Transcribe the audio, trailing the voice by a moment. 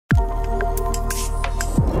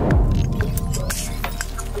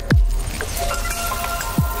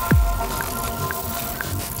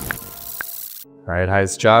All right, hi,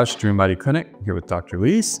 it's Josh, Dream Body Clinic, here with Dr.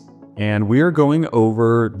 Lees, and we are going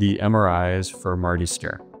over the MRIs for Marty's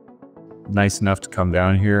scare. Nice enough to come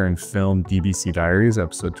down here and film DBC Diaries,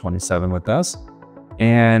 episode 27 with us.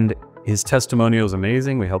 And his testimonial is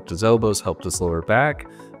amazing. We helped his elbows, helped his lower back.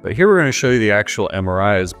 But here we're going to show you the actual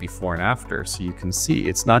MRIs before and after, so you can see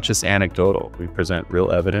it's not just anecdotal. We present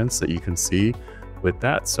real evidence that you can see with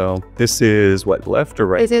that. So this is what, left or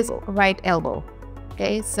right? This is right elbow.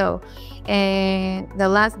 Okay, so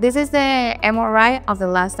this is the MRI of the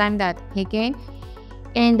last time that he came.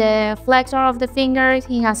 In the flexor of the fingers,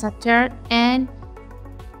 he has a tear, and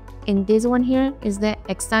in this one here is the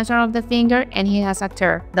extensor of the finger, and he has a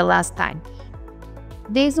tear the last time.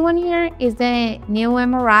 This one here is the new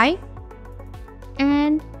MRI,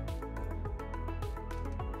 and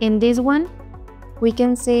in this one we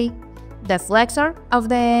can see the flexor of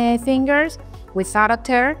the fingers without a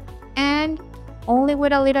tear and only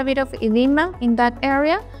with a little bit of edema in that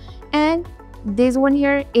area, and this one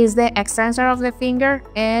here is the extensor of the finger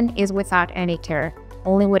and is without any tear,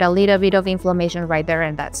 only with a little bit of inflammation right there,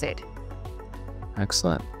 and that's it.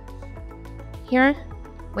 Excellent. Here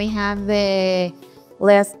we have the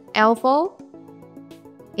left elbow.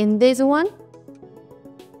 In this one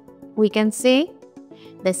we can see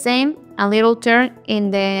the same, a little tear in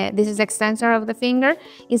this is extensor of the finger,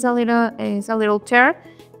 is a little tear,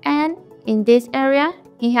 and in this area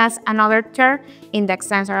he has another tear in the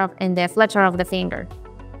flexor of the finger.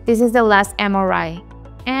 This is the last MRI,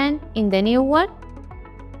 and in the new one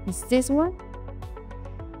is this one.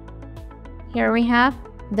 Here we have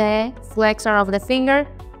the flexor of the finger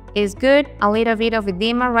is good, a little bit of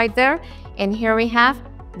edema right there, and here we have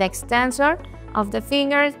the extensor of the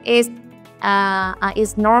fingers is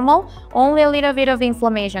normal, only a little bit of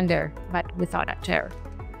inflammation there, but without a tear.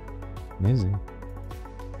 Amazing.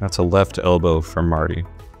 That's a left elbow from Marty.